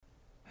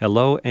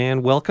Hello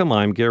and welcome.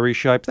 I'm Gary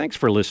Shipe. Thanks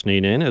for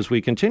listening in as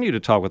we continue to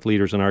talk with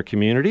leaders in our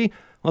community.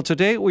 Well,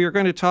 today we are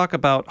going to talk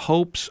about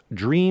hopes,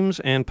 dreams,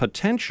 and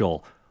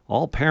potential.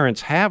 All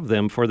parents have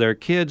them for their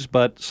kids,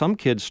 but some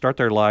kids start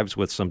their lives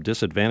with some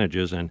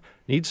disadvantages and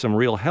need some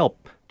real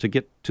help to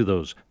get to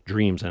those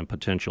dreams and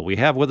potential. We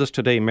have with us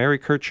today Mary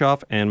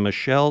Kirchhoff and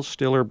Michelle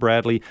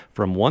Stiller-Bradley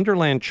from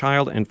Wonderland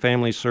Child and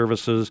Family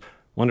Services.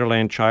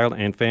 Wonderland Child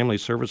and Family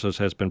Services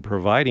has been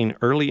providing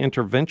early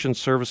intervention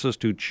services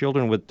to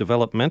children with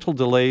developmental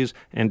delays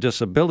and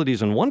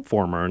disabilities in one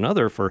form or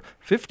another for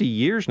 50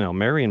 years now.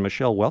 Mary and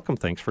Michelle, welcome.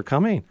 Thanks for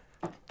coming.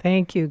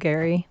 Thank you,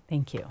 Gary.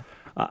 Thank you.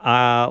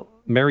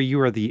 Mary, you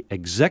are the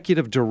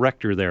executive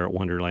director there at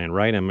Wonderland,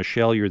 right? And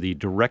Michelle, you're the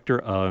director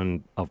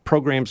of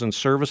programs and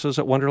services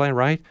at Wonderland,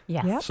 right?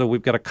 Yes. Yep. So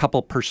we've got a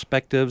couple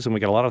perspectives and we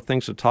got a lot of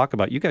things to talk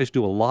about. You guys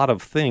do a lot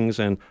of things.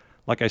 And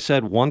like I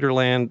said,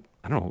 Wonderland,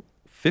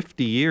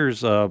 50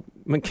 years.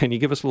 Can you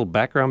give us a little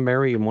background,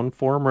 Mary, in one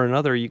form or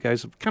another? You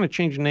guys have kind of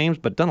changed names,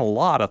 but done a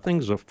lot of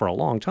things for a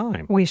long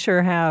time. We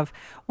sure have.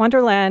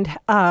 Wonderland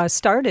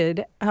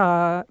started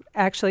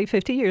actually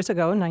 50 years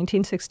ago, in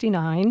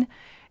 1969,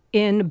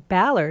 in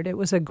Ballard. It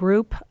was a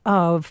group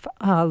of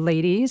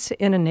ladies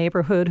in a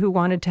neighborhood who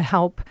wanted to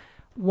help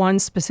one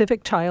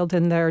specific child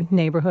in their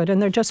neighborhood,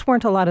 and there just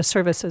weren't a lot of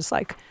services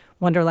like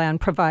Wonderland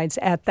provides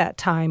at that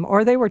time,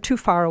 or they were too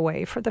far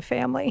away for the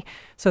family.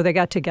 So they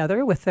got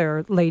together with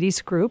their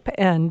ladies group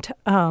and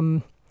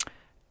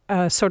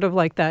sort of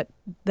like that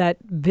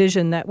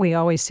vision that we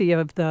always see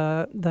of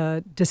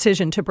the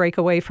decision to break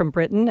away from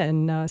Britain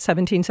in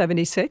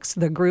 1776.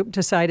 The group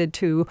decided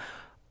to,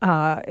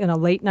 in a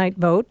late night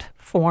vote,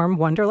 form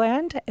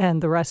Wonderland,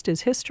 and the rest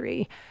is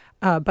history.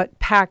 But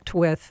packed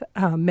with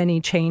many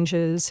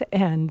changes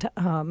and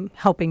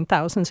helping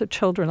thousands of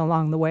children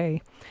along the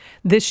way.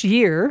 This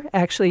year,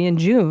 actually in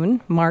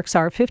June, marks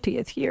our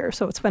 50th year,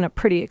 so it's been a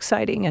pretty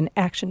exciting and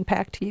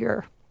action-packed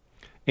year.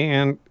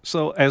 And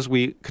so as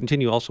we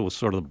continue also with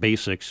sort of the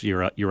basics,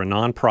 you're a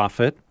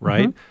nonprofit,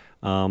 right?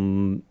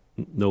 Mm-hmm.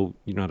 No,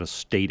 you're not a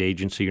state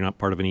agency. You're not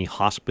part of any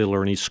hospital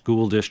or any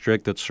school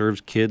district that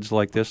serves kids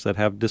like this that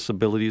have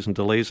disabilities and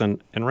delays.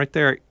 And right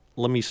there,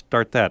 let me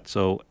start that.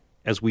 So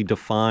as we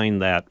define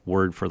that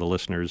word for the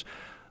listeners,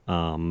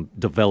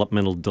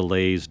 developmental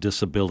delays,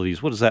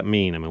 disabilities, what does that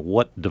mean? I mean,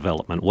 what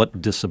development,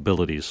 what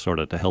disabilities, sort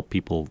of to help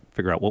people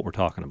figure out what we're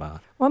talking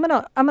about? Well,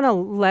 I'm gonna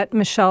let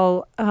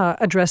Michelle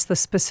address the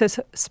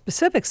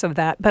specifics of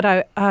that,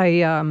 but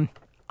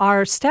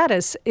our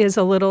status is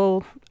a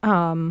little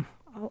known,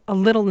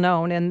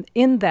 and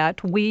in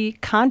that we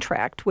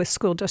contract with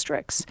school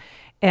districts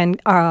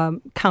and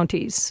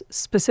counties,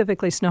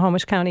 specifically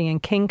Snohomish County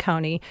and King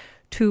County,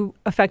 to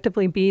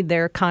effectively be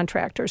their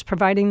contractors,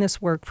 providing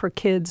this work for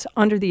kids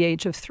under the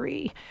age of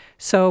 3.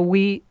 So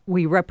we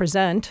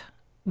represent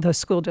the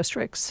school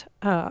districts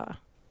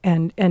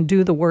and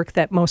do the work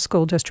that most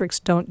school districts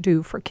don't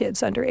do for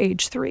kids under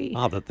age 3.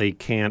 That they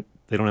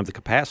don't have the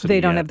capacity.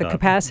 They don't have the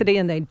capacity,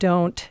 and they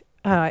don't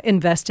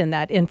invest in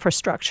that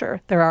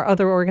infrastructure. There are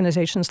other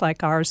organizations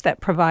like ours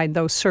that provide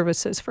those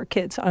services for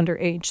kids under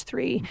age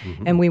 3,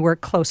 mm-hmm. and we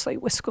work closely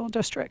with school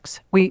districts.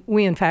 We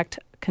in fact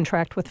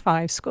contract with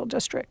 5 school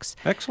districts.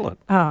 Excellent.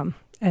 And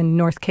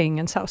North King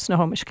and South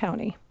Snohomish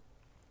County.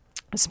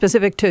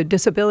 Specific to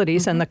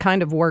disabilities mm-hmm. and the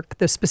kind of work,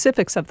 the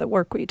specifics of the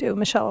work we do,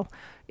 Michelle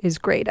is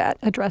great at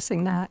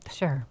addressing that.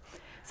 Sure.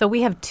 So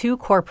we have 2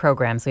 core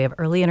programs. We have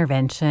early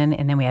intervention,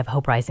 and then we have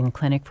Hope Rising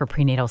Clinic for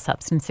prenatal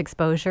substance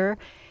exposure.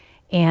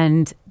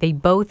 And they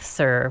both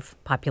serve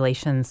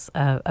populations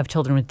of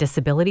children with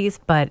disabilities,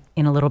 but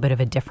in a little bit of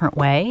a different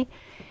way.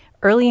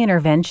 Early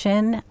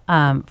intervention,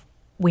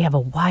 we have a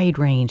wide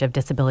range of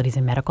disabilities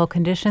and medical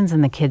conditions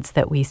in the kids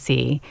that we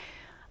see.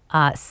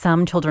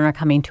 Some children are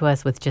coming to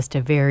us with just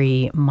a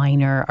very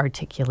minor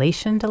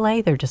articulation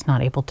delay. They're just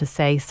not able to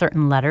say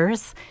certain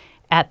letters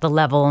at the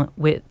level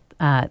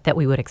that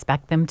we would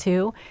expect them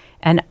to.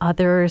 And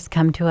others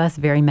come to us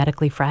very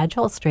medically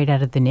fragile, straight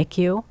out of the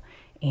NICU.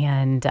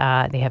 And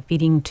they have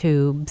feeding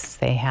tubes.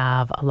 They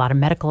have a lot of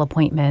medical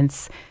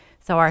appointments.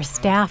 So our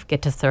staff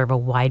get to serve a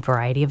wide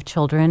variety of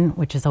children,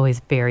 which is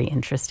always very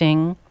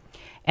interesting.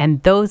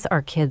 And those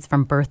are kids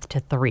from birth to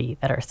 3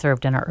 that are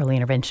served in our early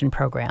intervention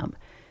program.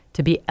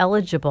 To be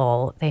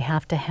eligible, they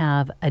have to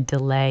have a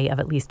delay of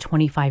at least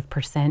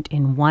 25%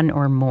 in one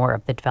or more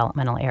of the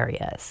developmental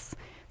areas.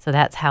 So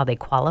that's how they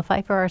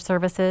qualify for our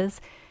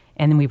services.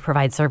 And then we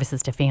provide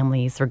services to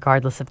families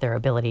regardless of their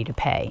ability to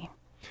pay.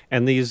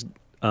 And these,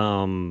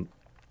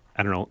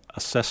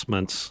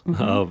 assessments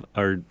mm-hmm.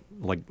 Are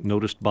like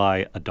noticed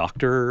by a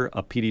doctor,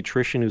 a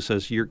pediatrician who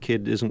says your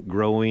kid isn't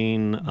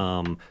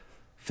growing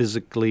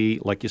physically,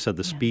 like you said,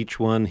 the speech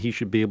one, he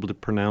should be able to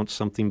pronounce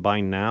something by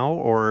now,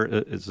 or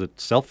is it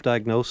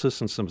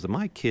self-diagnosis and something,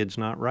 my kid's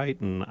not right,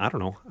 and I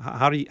don't know.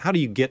 How do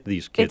you get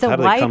these kids? It's how a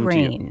do they wide come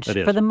range. To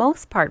you? For the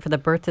most part, for the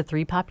birth to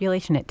 3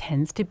 population, it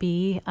tends to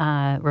be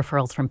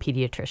referrals from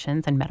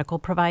pediatricians and medical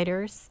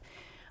providers.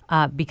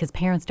 Because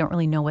parents don't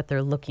really know what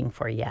they're looking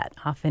for yet.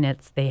 Often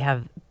it's they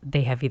have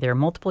either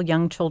multiple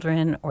young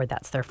children or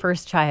that's their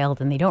first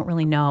child, and they don't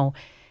really know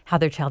how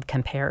their child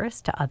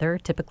compares to other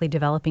typically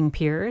developing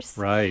peers.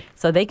 Right.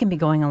 So they can be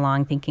going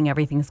along thinking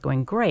everything's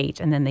going great,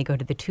 and then they go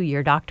to the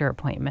 2-year doctor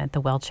appointment,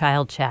 the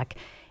well-child check.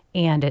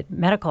 And at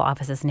medical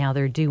offices now,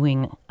 they're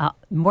doing,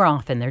 more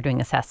often, they're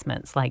doing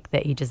assessments like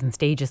the Ages and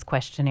Stages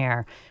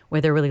questionnaire, where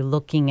they're really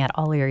looking at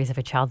all areas of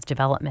a child's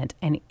development.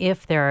 And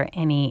if there are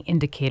any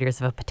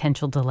indicators of a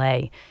potential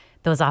delay,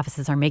 those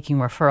offices are making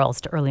referrals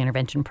to early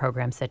intervention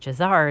programs such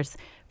as ours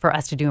for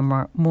us to do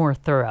a more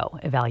thorough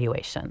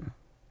evaluation.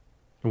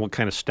 And what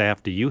kind of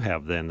staff do you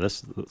have then?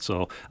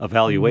 So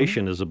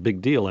evaluation is a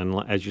big deal.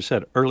 And as you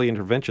said, early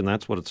intervention,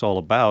 that's what it's all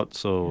about.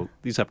 So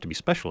these have to be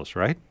specialists,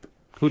 right?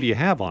 Who do you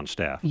have on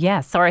staff?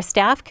 Yes. So our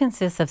staff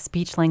consists of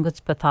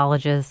speech-language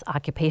pathologists,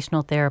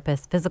 occupational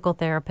therapists, physical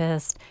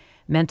therapists,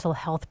 mental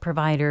health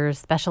providers,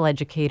 special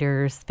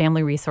educators,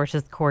 family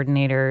resources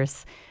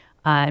coordinators.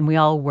 And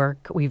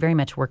we very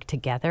much work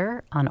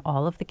together on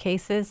all of the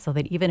cases so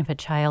that even if a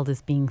child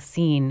is being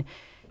seen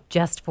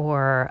just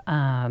for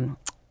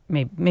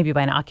maybe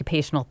by an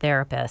occupational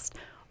therapist,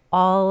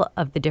 all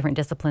of the different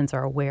disciplines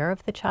are aware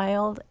of the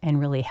child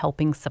and really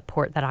helping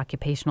support that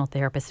occupational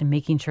therapist and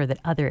making sure that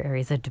other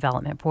areas of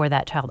development for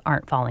that child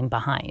aren't falling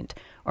behind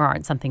or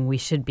aren't something we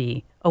should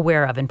be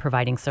aware of and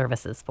providing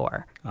services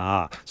for.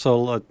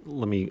 So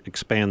let me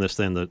expand this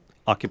then. The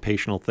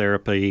occupational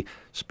therapy,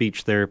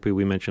 speech therapy,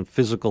 we mentioned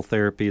physical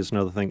therapy is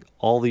another thing.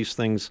 All these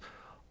things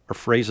are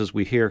phrases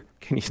we hear.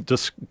 Can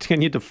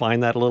you define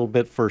that a little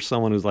bit for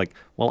someone who's like,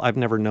 well, I've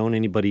never known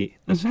anybody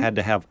that's had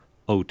to have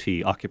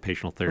OT,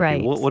 occupational therapy.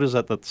 Right. What is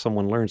that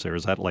someone learns there?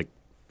 Is that like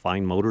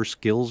fine motor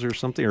skills or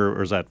something,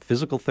 or is that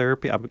physical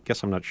therapy? I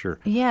guess I'm not sure.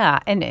 Yeah,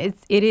 and it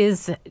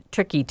is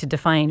tricky to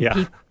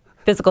define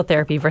physical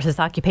therapy versus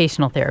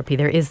occupational therapy.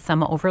 There is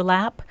some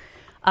overlap.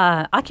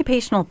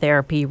 Occupational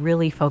therapy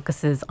really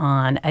focuses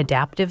on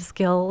adaptive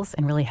skills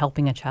and really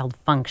helping a child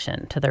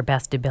function to their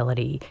best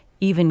ability,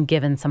 even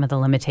given some of the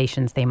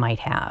limitations they might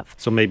have.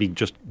 So maybe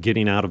just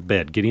getting out of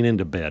bed, getting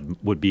into bed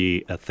would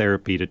be a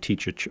therapy to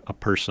teach a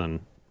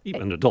person.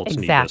 Even adults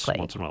need this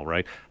once in a while,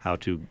 right? How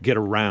to get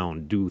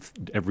around, do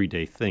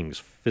everyday things,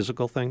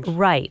 physical things?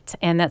 Right,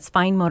 and that's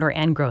fine motor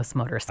and gross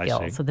motor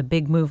skills. So the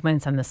big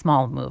movements and the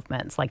small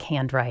movements, like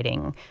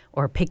handwriting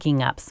or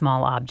picking up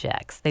small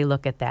objects, they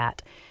look at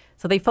that.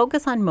 So they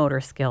focus on motor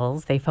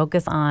skills, they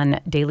focus on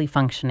daily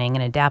functioning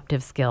and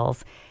adaptive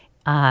skills.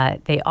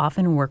 They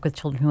often work with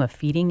children who have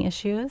feeding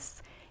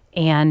issues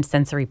and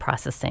sensory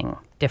processing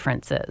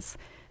differences.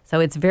 So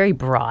it's very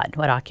broad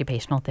what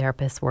occupational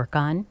therapists work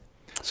on.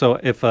 So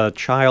if a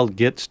child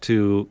gets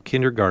to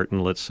kindergarten,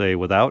 let's say,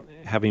 without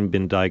having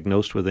been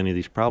diagnosed with any of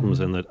these problems,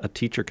 and a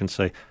teacher can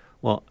say,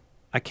 well,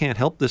 I can't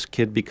help this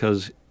kid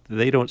because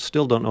they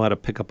still don't know how to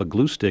pick up a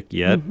glue stick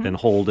yet and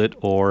hold it,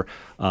 or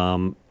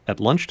at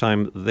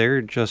lunchtime,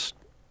 they're just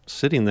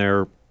sitting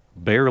there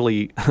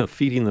barely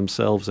feeding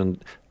themselves,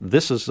 and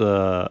this is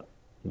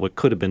what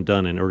could have been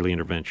done in early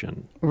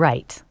intervention.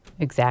 Right,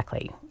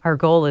 exactly. Our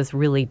goal is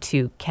really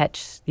to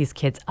catch these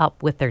kids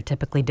up with their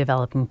typically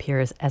developing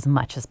peers as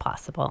much as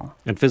possible.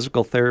 And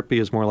physical therapy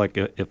is more like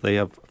if they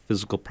have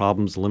physical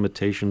problems,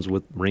 limitations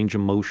with range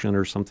of motion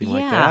or something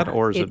like that,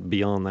 or is it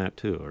beyond that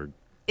too? Or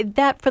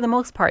that, for the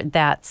most part,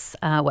 that's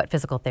what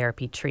physical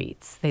therapy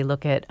treats. They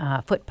look at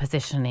foot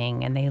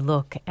positioning, and they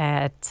look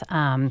at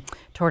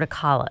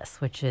torticollis,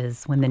 which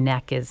is when the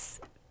neck is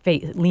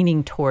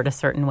leaning toward a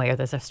certain way or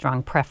there's a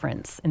strong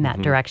preference in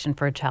that direction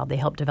for a child. They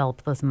help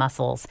develop those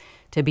muscles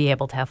to be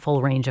able to have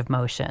full range of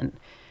motion.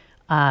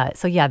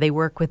 They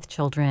work with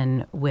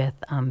children with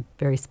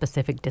very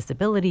specific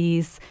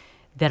disabilities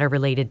that are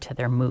related to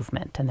their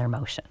movement and their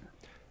motion.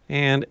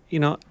 And,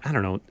 I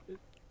don't know,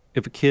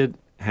 if a kid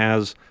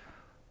has,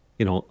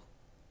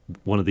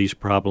 one of these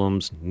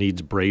problems,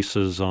 needs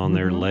braces on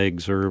their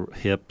legs or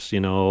hips,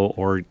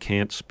 or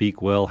can't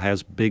speak well,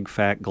 has big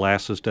fat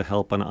glasses to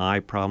help an eye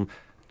problem,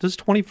 does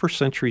 21st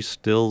century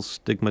still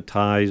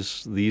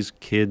stigmatize these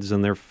kids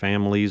and their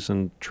families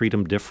and treat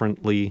them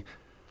differently?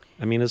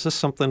 I mean, is this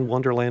something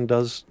Wonderland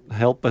does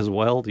help as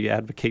well? Do you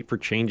advocate for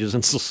changes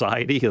in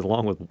society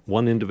along with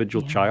one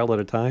individual child at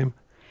a time?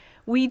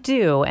 We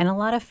do, and a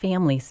lot of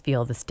families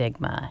feel the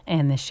stigma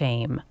and the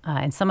shame,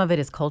 and some of it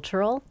is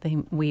cultural.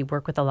 We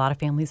work with a lot of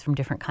families from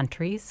different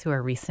countries who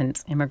are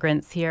recent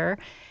immigrants here,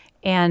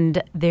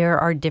 and there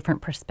are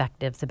different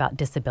perspectives about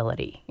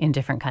disability in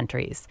different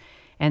countries.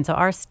 And so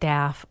our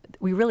staff,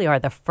 we really are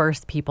the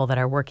first people that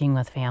are working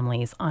with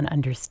families on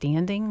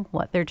understanding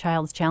what their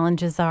child's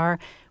challenges are,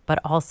 but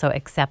also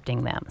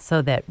accepting them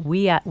so that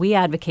we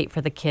advocate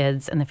for the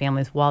kids and the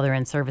families while they're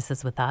in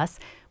services with us.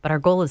 But our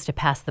goal is to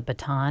pass the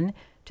baton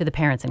to the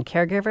parents and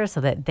caregivers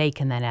so that they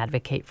can then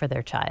advocate for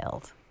their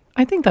child.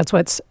 I think that's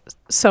what's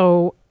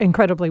so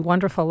incredibly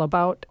wonderful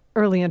about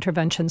early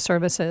intervention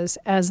services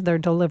as they're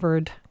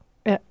delivered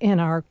in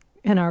our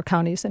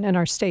counties and in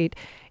our state,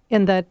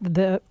 in that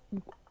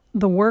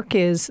the work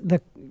uses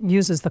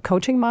the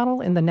coaching model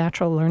in the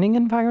natural learning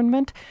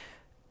environment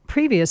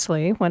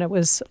previously, when it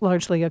was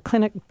largely a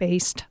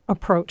clinic-based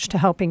approach to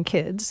helping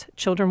kids,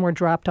 children were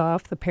dropped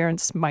off. The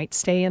parents might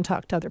stay and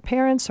talk to other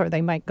parents, or they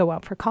might go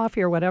out for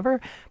coffee or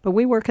whatever. But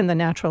we work in the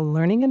natural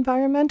learning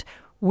environment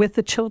with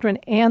the children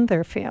and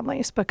their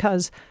families,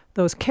 because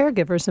those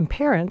caregivers and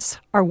parents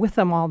are with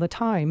them all the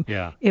time.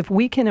 Yeah. If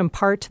we can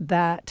impart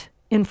that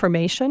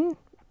information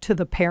to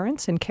the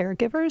parents and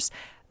caregivers,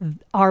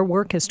 our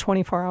work is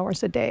 24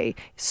 hours a day.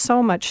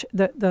 So much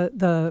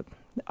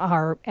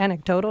our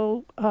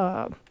anecdotal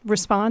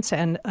response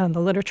and the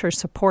literature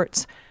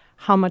supports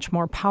how much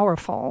more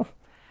powerful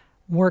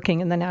working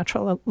in the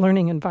natural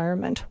learning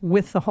environment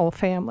with the whole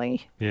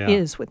family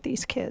is with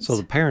these kids. So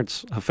the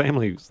parents,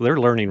 families, they're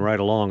learning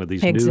right along with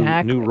these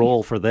Exactly. new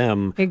role for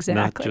them.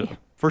 Exactly.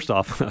 First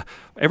off,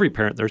 every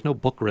parent, there's no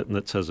book written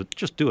that says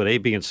just do it A,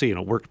 B, and C, and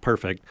it worked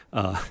perfect.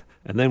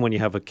 And then when you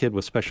have a kid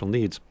with special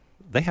needs,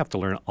 they have to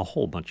learn a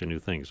whole bunch of new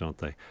things, don't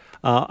they?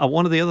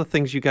 One of the other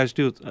things you guys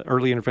do,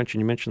 early intervention,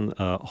 you mentioned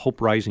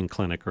Hope Rising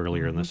Clinic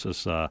earlier, and this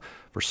is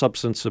for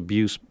substance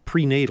abuse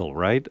prenatal,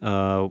 right?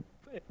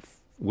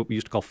 What we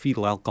used to call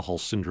fetal alcohol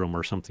syndrome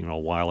or something a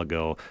while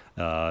ago.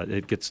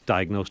 It gets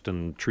diagnosed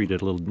and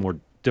treated a little more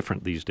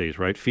different these days,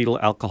 right? Fetal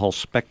alcohol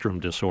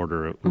spectrum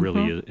disorder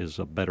really is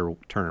a better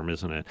term,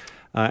 isn't it?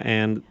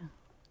 And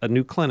a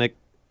new clinic,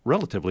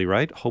 relatively,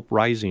 right? Hope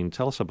Rising.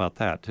 Tell us about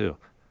that, too.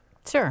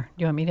 Sure.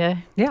 Do you want me to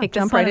take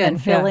jump this one right in.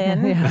 and fill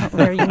in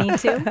where you need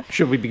to?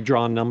 Should we be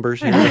drawing numbers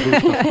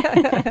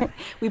here?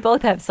 We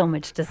both have so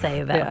much to say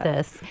about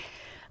this.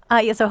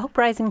 So Hope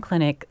Rising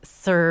Clinic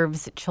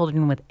serves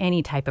children with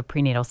any type of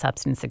prenatal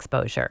substance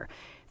exposure.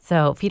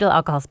 So fetal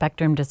alcohol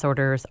spectrum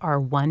disorders are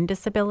one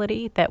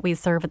disability that we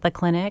serve at the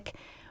clinic,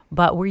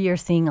 but we are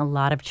seeing a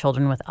lot of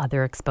children with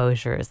other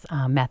exposures,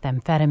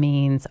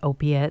 methamphetamines,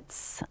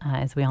 opiates.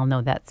 As we all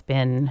know, that's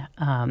been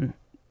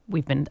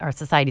our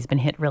society's been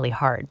hit really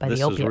hard by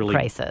the opiate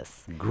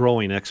crisis.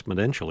 Growing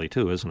exponentially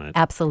too, isn't it?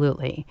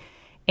 Absolutely.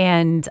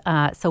 And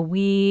so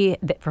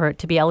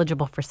to be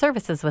eligible for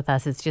services with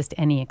us, it's just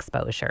any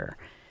exposure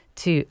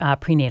to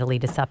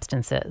prenatally to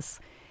substances.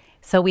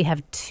 So we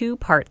have two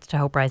parts to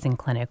Hope Rising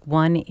Clinic.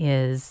 One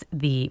is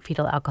the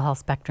Fetal Alcohol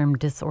Spectrum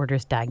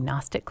Disorders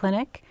Diagnostic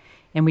Clinic,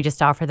 and we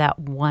just offer that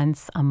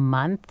once a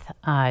month,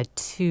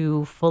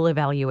 2 full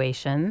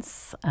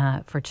evaluations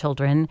for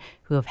children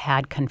who have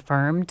had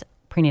confirmed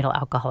prenatal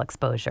alcohol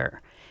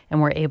exposure.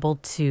 And we're able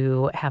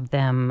to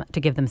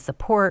give them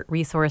support,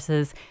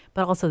 resources,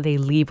 but also they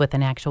leave with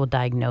an actual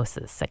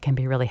diagnosis that can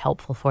be really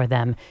helpful for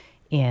them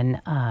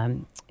in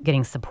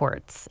getting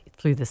supports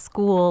through the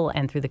school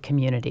and through the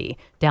community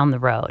down the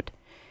road.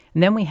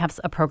 And then we have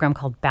a program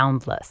called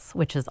Boundless,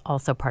 which is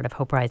also part of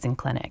Hope Rising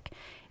Clinic.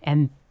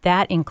 And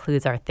that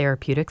includes our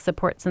therapeutic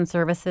supports and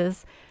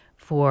services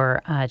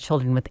for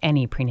children with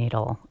any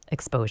prenatal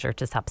exposure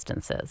to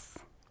substances.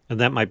 And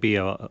that might be,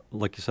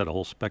 like you said, a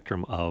whole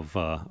spectrum of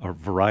a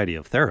variety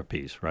of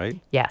therapies, right?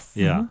 Yes.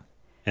 Yeah. Mm-hmm.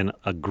 And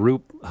a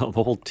group,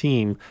 the whole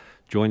team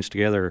joins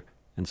together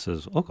and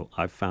says, oh,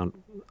 I've found,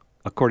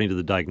 according to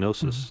the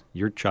diagnosis,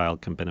 your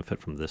child can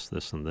benefit from this,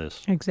 this, and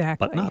this.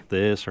 Exactly. But not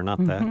this or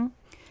not that. And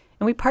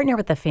we partner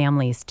with the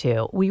families,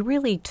 too. We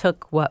really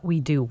took what we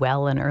do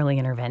well in early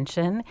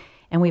intervention,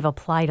 and we've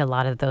applied a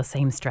lot of those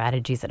same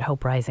strategies at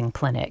Hope Rising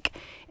Clinic.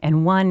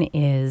 And one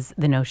is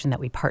the notion that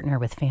we partner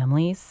with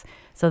families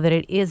so that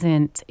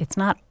it's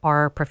not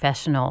our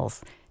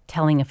professionals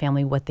telling a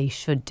family what they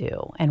should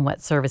do and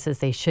what services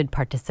they should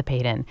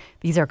participate in.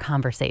 These are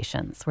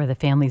conversations where the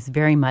family's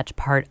very much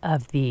part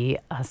of the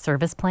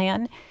service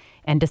plan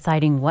and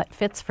deciding what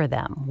fits for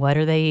them. What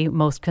are they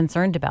most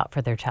concerned about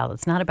for their child?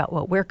 It's not about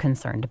what we're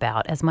concerned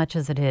about as much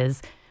as it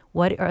is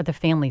what are the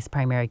family's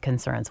primary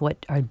concerns?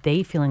 What are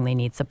they feeling they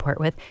need support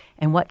with?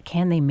 And what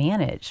can they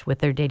manage with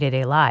their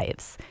day-to-day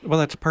lives? Well,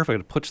 that's perfect.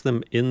 It puts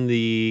them in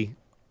the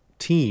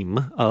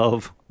team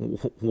of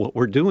what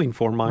we're doing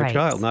for my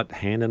child, not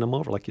handing them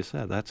over, like you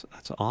said. That's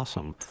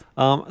awesome.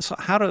 So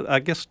I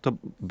guess to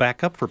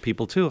back up for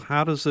people too,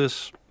 how does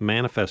this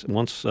manifest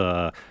once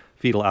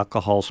fetal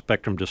alcohol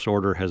spectrum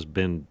disorder has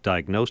been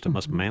diagnosed? It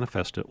must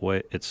manifest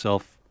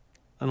itself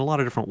in a lot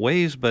of different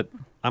ways, but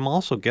I'm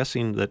also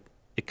guessing that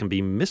it can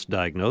be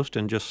misdiagnosed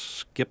and just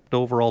skipped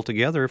over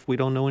altogether if we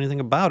don't know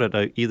anything about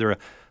it, either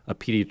a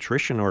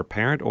pediatrician or a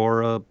parent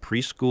or a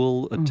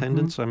preschool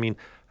attendance. I mean,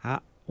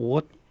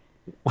 what?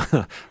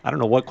 I don't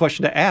know what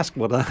question to ask.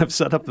 What I've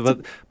set up,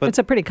 but it's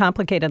a pretty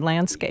complicated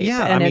landscape.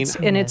 Yeah,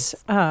 and it's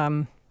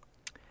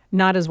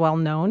not as well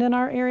known in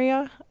our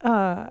area.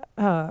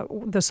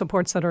 The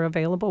supports that are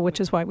available, which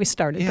is why we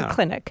started the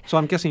clinic. So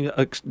I'm guessing,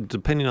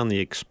 depending on the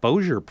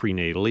exposure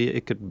prenatally,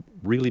 it could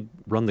really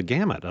run the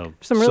gamut of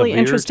some really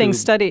interesting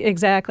study.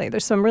 Exactly,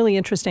 there's some really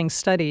interesting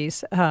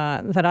studies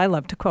that I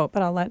love to quote,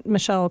 but I'll let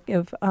Michelle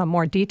give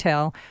more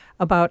detail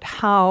about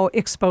how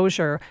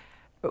exposure.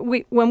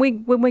 When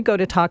we go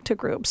to talk to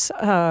groups,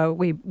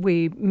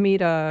 we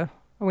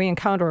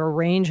encounter a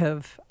range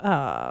of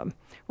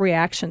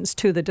reactions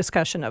to the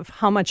discussion of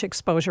how much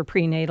exposure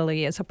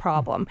prenatally is a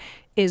problem.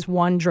 Is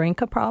one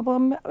drink a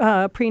problem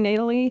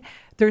prenatally?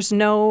 There's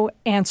no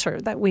answer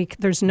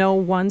there's no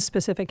one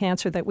specific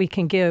answer that we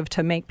can give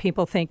to make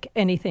people think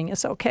anything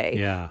is okay.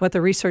 Yeah. What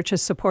the research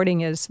is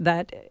supporting is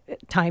that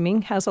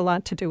timing has a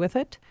lot to do with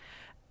it.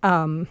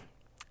 The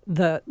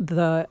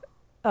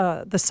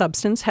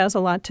substance has a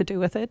lot to do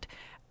with it.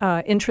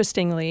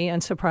 Interestingly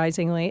and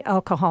surprisingly,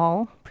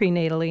 alcohol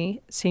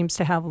prenatally seems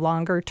to have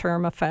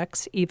longer-term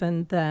effects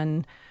even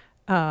than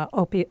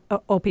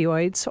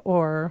opioids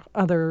or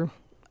other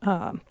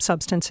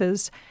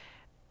substances.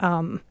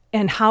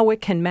 And how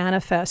it can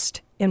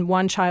manifest in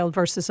one child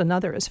versus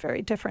another is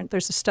very different.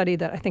 There's a study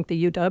that I think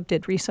the UW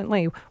did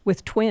recently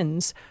with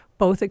twins,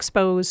 both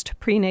exposed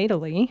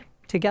prenatally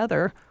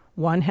together.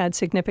 One had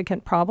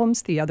significant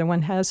problems. The other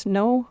one has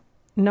no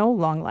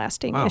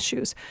long-lasting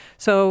issues.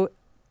 So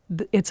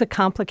it's a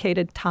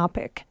complicated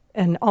topic.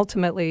 And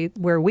ultimately,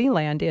 where we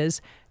land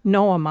is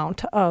no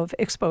amount of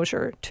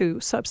exposure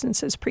to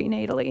substances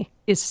prenatally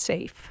is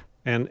safe.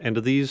 And do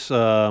these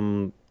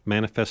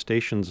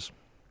manifestations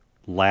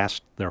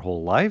last their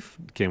whole life?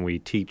 Can we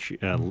teach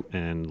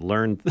and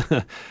learn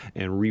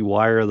and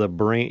rewire the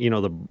brain? You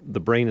know, the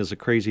brain is a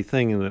crazy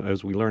thing, and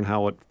as we learn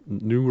how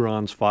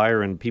neurons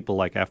fire, and people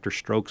like after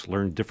strokes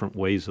learn different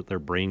ways that their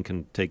brain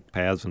can take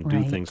paths and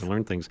do things and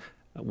learn things.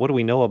 What do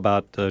we know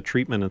about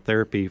treatment and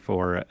therapy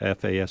for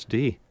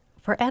FASD?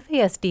 For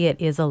FASD, it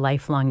is a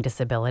lifelong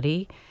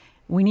disability.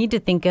 We need to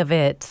think of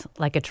it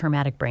like a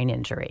traumatic brain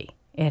injury.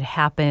 It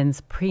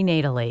happens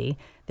prenatally.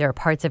 There are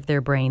parts of their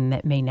brain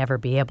that may never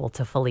be able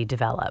to fully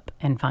develop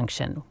and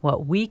function.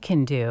 What we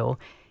can do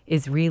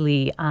is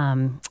really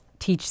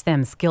teach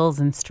them skills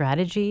and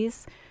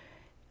strategies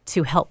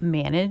to help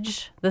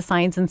manage the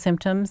signs and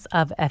symptoms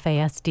of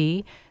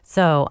FASD.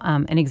 So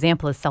an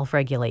example is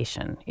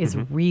self-regulation is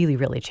really,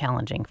 really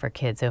challenging for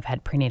kids who have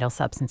had prenatal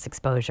substance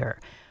exposure.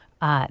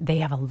 They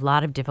have a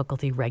lot of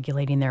difficulty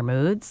regulating their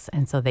moods,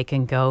 and so they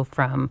can go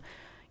from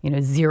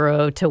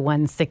 0 to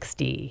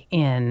 160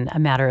 in a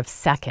matter of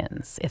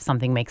seconds if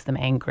something makes them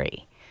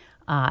angry.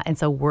 And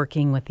so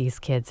working with these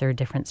kids, there are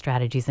different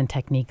strategies and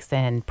techniques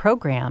and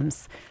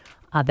programs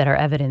that are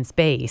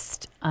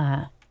evidence-based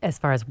as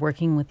far as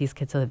working with these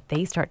kids so that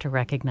they start to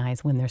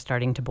recognize when they're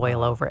starting to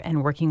boil over,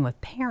 and working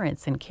with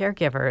parents and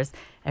caregivers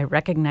at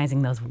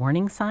recognizing those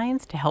warning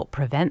signs to help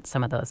prevent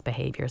some of those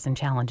behaviors and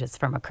challenges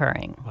from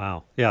occurring.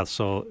 Wow. Yeah,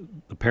 so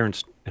the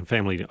parents and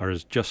family are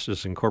just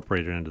as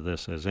incorporated into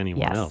this as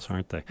anyone else,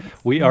 aren't they? Yes.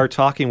 We are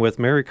talking with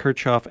Mary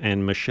Kirchhoff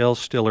and Michelle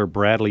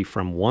Stiller-Bradley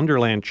from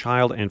Wonderland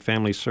Child and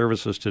Family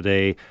Services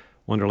today.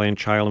 Wonderland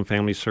Child and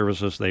Family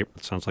Services, it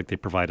sounds like they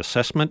provide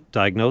assessment,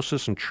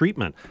 diagnosis, and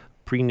treatment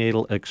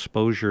prenatal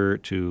exposure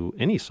to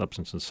any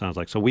substance, it sounds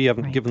like. So we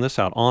haven't given this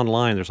out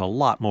online. There's a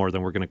lot more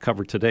than we're going to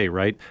cover today,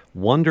 right?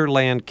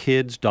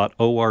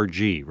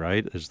 Wonderlandkids.org,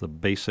 right, is the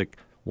basic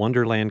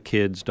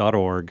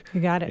wonderlandkids.org.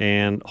 You got it.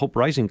 And Hope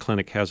Rising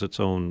Clinic has its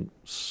own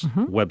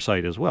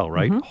website as well,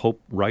 right?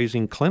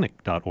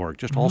 HopeRisingClinic.org,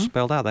 just all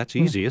spelled out. That's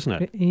easy, isn't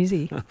it?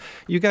 Easy.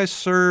 You guys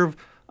serve,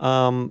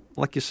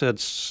 like you said,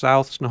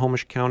 South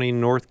Snohomish County,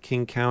 North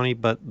King County,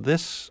 but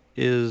this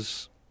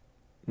is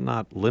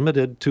not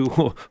limited to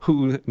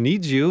who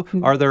needs you.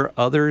 Are there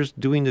others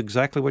doing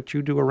exactly what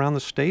you do around the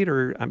state?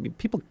 Or, I mean,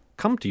 people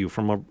come to you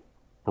from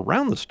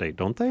around the state,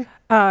 don't they?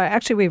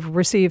 Actually, we've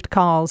received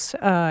calls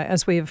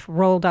as we've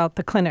rolled out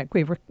the clinic.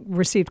 We've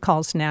received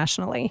calls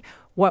nationally.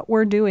 What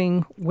we're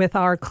doing with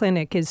our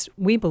clinic is,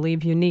 we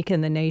believe, unique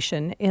in the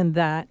nation in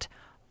that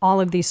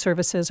all of these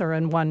services are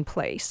in one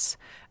place.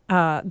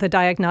 The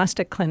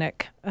diagnostic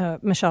clinic,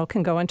 Michelle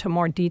can go into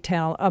more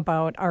detail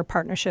about our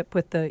partnership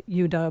with the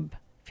UW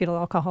Fetal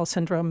Alcohol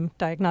Syndrome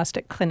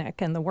Diagnostic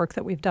Clinic and the work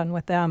that we've done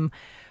with them.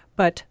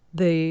 But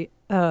the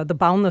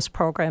Boundless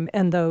program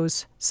and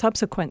those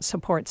subsequent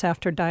supports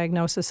after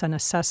diagnosis and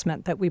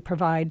assessment that we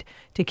provide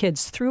to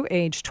kids through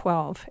age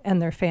 12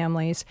 and their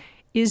families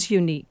is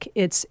unique.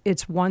 It's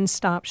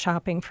one-stop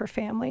shopping for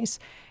families.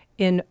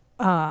 To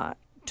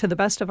the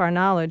best of our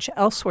knowledge,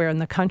 elsewhere in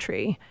the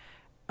country,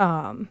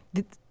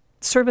 the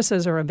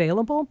services are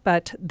available,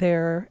 but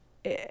they're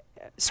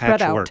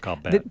spread out. Patchwork, I'll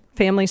bet. The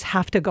families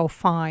have to go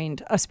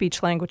find a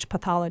speech-language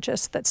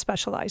pathologist that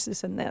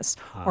specializes in this,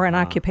 or an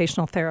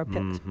occupational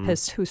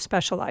therapist who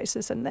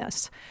specializes in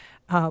this.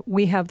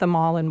 We have them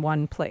all in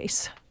one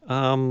place.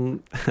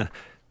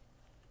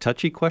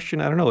 Touchy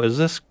question, I don't know. Is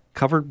this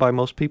covered by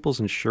most people's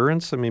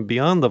insurance? I mean,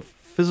 beyond the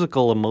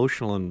physical,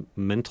 emotional, and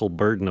mental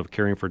burden of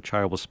caring for a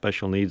child with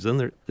special needs,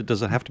 then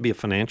does it have to be a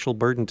financial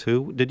burden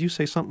too? Did you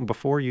say something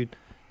before you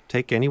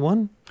take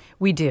anyone?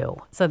 We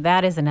do. So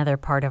that is another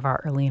part of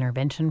our early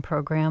intervention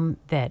program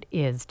that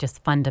is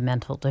just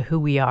fundamental to who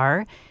we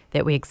are,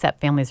 that we accept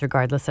families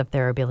regardless of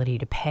their ability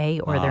to pay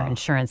or their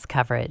insurance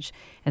coverage.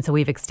 And so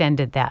we've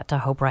extended that to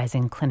Hope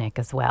Rising Clinic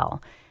as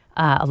well.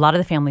 A lot of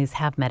the families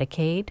have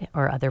Medicaid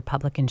or other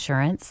public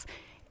insurance,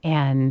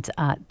 and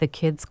the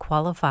kids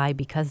qualify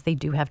because they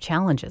do have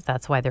challenges.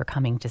 That's why they're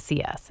coming to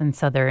see us. And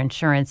so their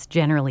insurance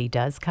generally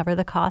does cover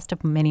the cost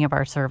of many of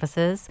our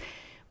services.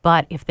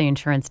 But if the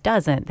insurance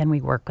doesn't, then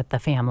we work with the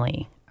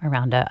family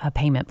around a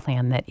payment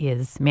plan that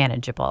is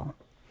manageable.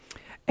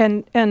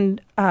 And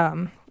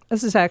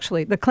this is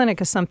actually, the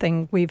clinic is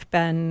something we've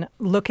been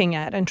looking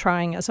at and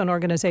trying as an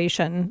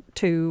organization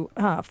to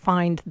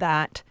find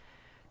that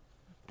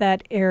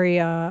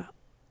area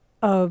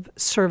of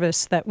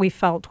service that we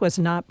felt was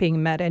not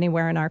being met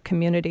anywhere in our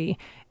community.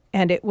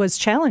 And it was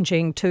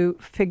challenging to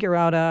figure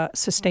out a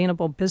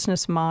sustainable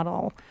business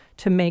model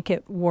to make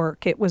it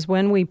work. It was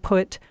when we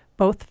put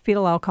both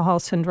fetal alcohol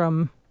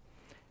syndrome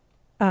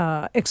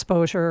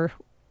exposure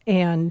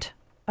and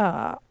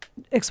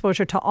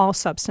exposure to all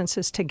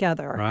substances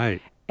together.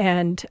 Right.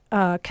 And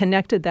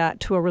connected that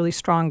to a really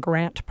strong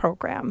grant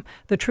program.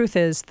 The truth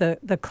is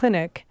the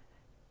clinic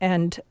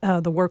and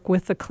the work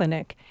with the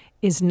clinic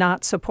is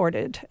not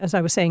supported. As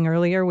I was saying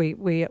earlier, we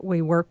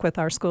work with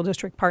our school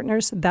district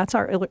partners. That's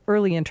our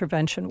early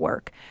intervention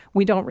work.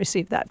 We don't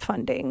receive that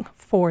funding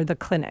for the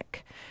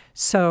clinic.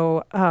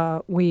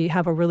 So we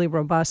have a really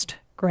robust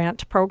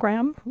grant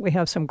program. We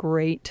have some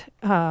great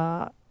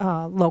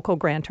local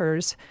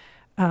grantors,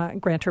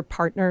 grantor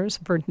partners,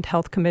 Verdant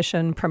Health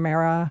Commission,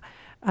 Primera.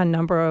 A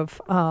number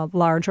of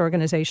large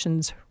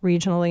organizations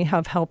regionally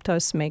have helped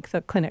us make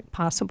the clinic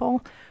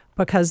possible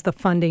because the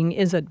funding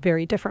is a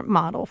very different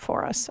model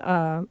for us.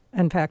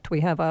 In fact,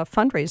 we have a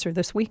fundraiser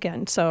this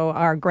weekend. So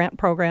our grant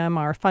program,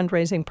 our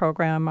fundraising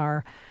program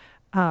are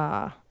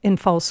in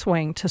full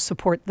swing to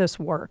support this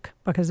work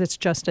because it's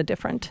just a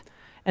different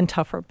and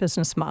tougher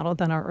business model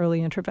than our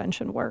early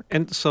intervention work.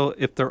 And so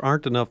if there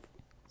aren't enough,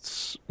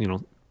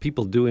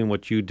 people doing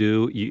what you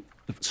do,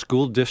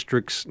 school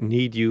districts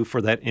need you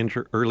for that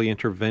early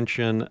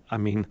intervention. I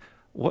mean,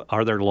 what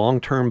are there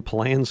long-term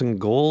plans and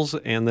goals?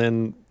 And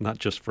then not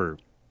just for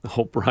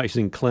Hope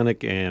Rising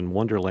Clinic and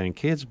Wonderland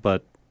Kids,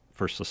 but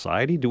for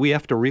society? Do we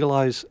have to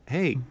realize,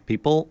 hey,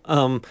 people,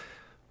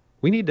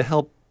 we need to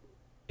help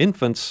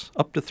infants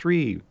up to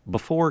 3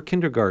 before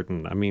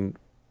kindergarten? I mean,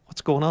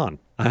 what's going on?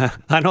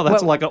 I know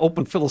that's like an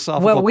open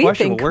philosophical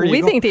question.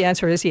 We think the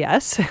answer is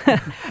yes.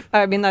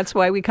 I mean, that's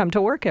why we come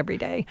to work every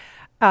day.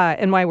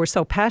 And why we're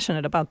so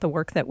passionate about the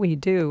work that we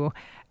do.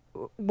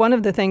 One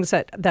of the things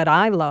that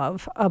I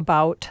love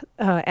about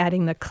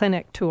adding the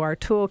clinic to our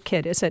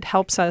toolkit is it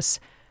helps us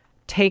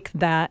take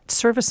that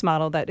service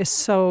model that is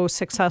so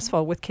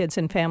successful with kids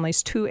and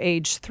families to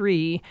age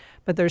 3,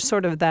 but there's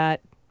sort of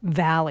that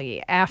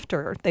valley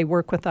after they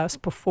work with us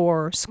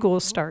before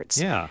school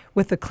starts. Yeah.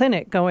 With the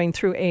clinic going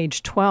through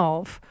age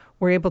 12,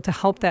 we're able to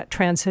help that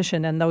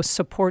transition and those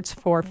supports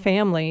for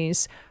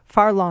families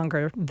far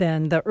longer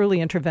than the early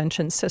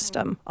intervention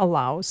system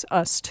allows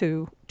us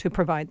to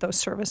provide those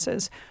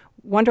services.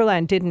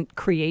 Wonderland didn't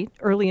create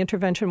early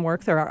intervention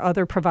work. There are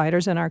other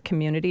providers in our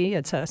community.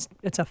 It's a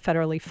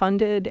federally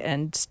funded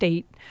and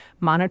state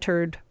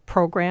monitored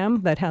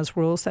program that has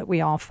rules that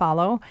we all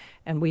follow,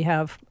 and we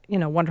have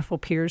wonderful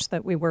peers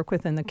that we work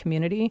with in the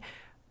community,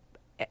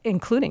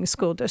 including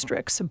school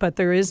districts. But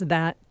there is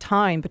that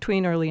time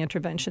between early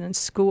intervention and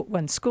school,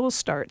 when school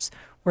starts,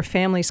 where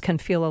families can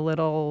feel a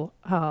little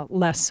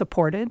less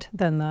supported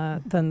than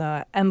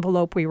the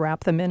envelope we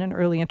wrap them in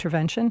early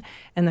intervention.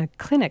 And the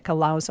clinic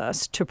allows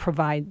us to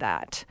provide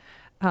that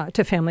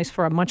to families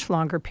for a much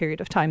longer period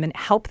of time and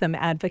help them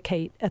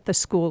advocate at the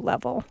school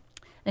level.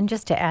 And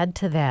just to add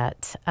to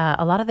that,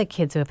 a lot of the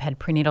kids who have had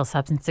prenatal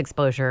substance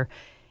exposure,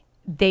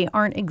 they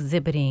aren't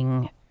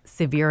exhibiting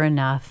severe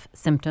enough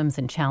symptoms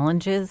and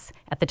challenges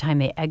at the time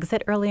they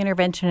exit early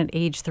intervention at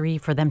age 3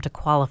 for them to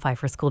qualify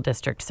for school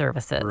district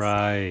services.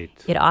 Right.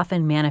 It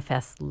often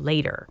manifests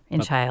later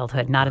in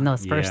childhood, not in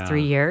those first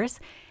 3 years.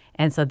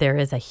 And so there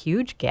is a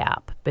huge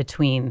gap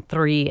between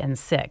 3 and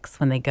 6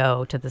 when they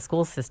go to the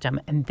school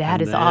system. And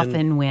that is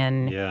often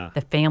when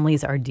the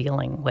families are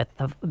dealing with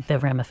the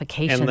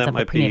ramifications of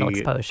a prenatal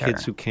exposure.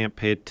 Kids who can't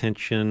pay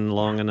attention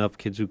long enough,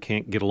 kids who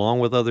can't get along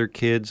with other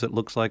kids. It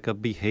looks like a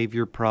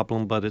behavior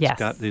problem, but it's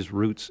got these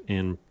roots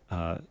in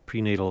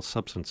prenatal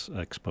substance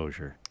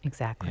exposure.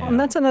 Exactly. Yeah. And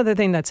that's another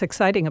thing that's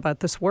exciting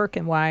about this work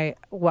and why,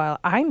 while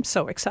I'm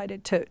so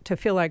excited to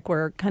feel like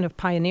we're kind of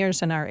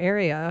pioneers in our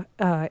area,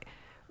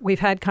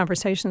 we've had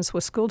conversations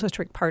with school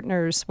district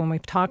partners when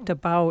we've talked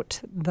about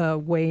the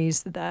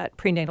ways that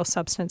prenatal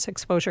substance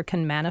exposure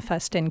can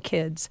manifest in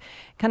kids.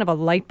 Kind of a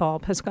light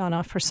bulb has gone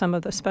off for some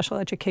of the special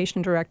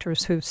education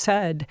directors who've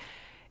said,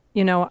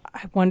 I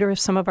wonder if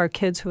some of our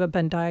kids who have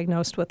been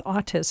diagnosed with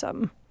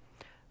autism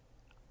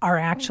are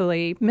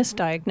actually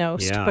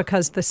misdiagnosed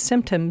because the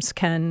symptoms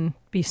can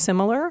be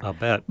similar. I'll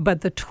bet.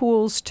 But the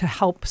tools to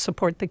help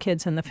support the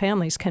kids and the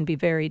families can be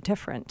very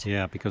different.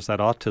 Yeah, because that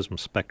autism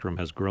spectrum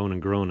has grown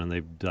and grown, and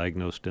they've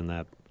diagnosed in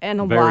that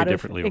and very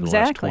differently over the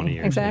last 20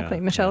 years. Exactly.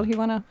 Yeah, Michelle, you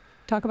want to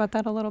talk about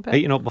that a little bit?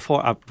 Hey,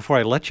 before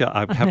I let you,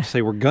 I have to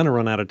say we're going to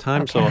run out of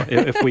time. Okay. So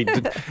if we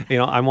did,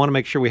 I want to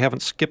make sure we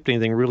haven't skipped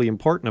anything really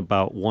important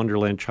about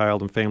Wonderland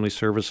Child and Family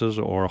Services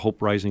or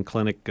Hope Rising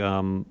Clinic.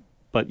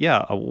 But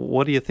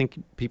what do you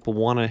think people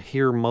want to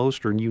hear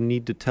most, or you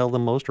need to tell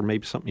them most, or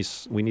maybe something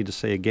we need to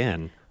say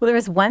again? Well, there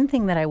is one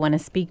thing that I want to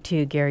speak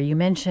to, Gary. You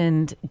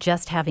mentioned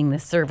just having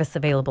this service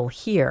available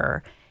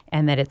here.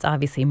 and that it's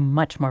obviously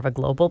much more of a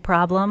global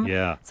problem.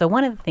 Yeah. So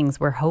one of the things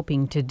we're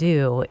hoping to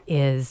do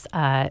is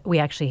we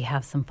actually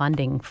have some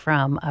funding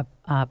from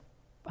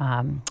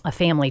a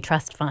family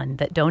trust fund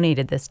that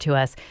donated this to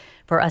us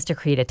for us to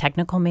create a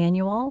technical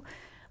manual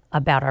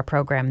about our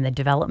program, the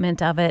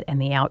development of it,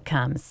 and the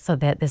outcomes, so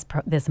that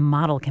this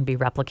model can be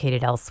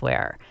replicated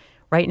elsewhere.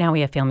 Right now,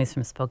 we have families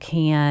from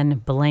Spokane,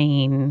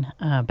 Blaine,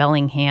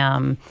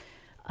 Bellingham,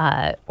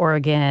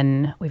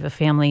 Oregon. We have a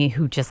family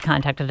who just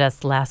contacted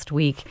us last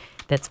week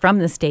that's from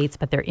the States,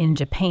 but they're in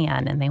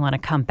Japan, and they want to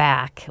come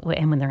back.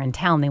 And when they're in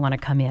town, they want to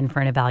come in for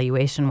an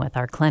evaluation with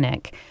our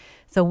clinic.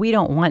 So we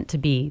don't want to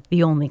be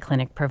the only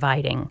clinic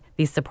providing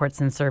these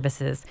supports and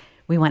services.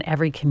 We want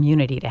every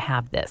community to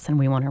have this, and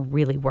we want to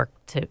really work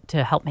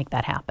to help make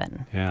that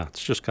happen. Yeah,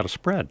 it's just got to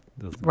spread,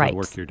 the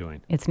work you're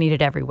doing. It's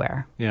needed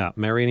everywhere. Yeah.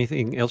 Mary,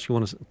 anything else you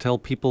want to tell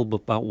people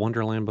about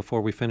Wonderland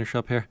before we finish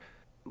up here?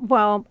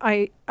 Well,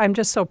 I'm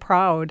just so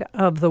proud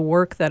of the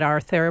work that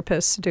our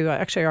therapists do,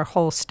 actually our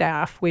whole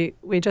staff. We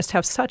just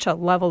have such a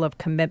level of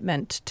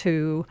commitment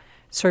to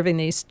serving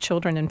these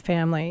children and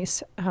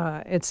families.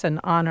 It's an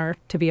honor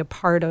to be a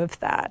part of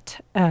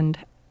that, and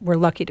we're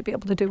lucky to be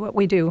able to do what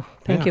we do.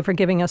 Thank you for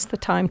giving us the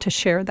time to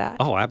share that.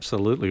 Oh,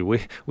 absolutely.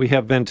 We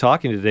have been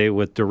talking today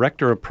with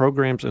Director of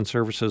Programs and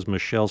Services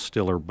Michelle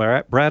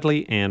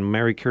Stiller-Bradley and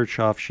Mary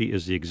Kirchhoff. She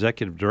is the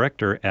Executive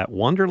Director at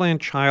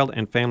Wonderland Child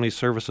and Family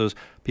Services.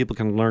 People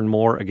can learn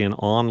more, again,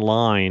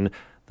 online.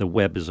 The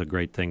web is a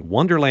great thing.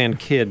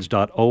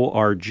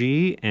 WonderlandKids.org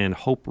and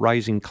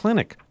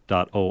HopeRisingClinic.org.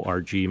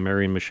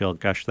 Mary and Michelle,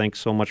 gosh, thanks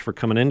so much for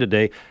coming in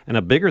today. And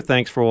a bigger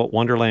thanks for what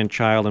Wonderland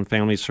Child and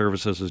Family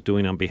Services is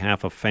doing on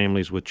behalf of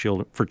families with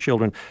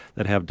children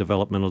that have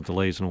developmental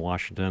delays in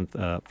Washington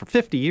for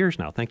 50 years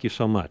now. Thank you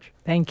so much.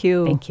 Thank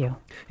you. Thank you.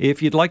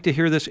 If you'd like to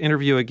hear this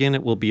interview again,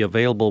 it will be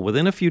available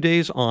within a few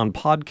days on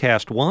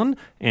Podcast One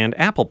and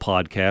Apple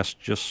Podcasts.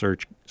 Just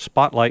search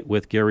Spotlight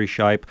with Gary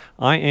Shipe.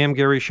 I am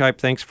Gary Shipe.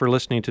 Thanks for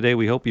listening today.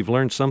 We hope you've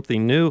learned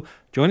something new.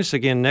 Join us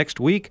again next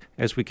week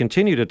as we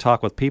continue to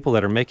talk with people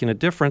that are making a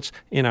difference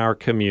in our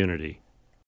community.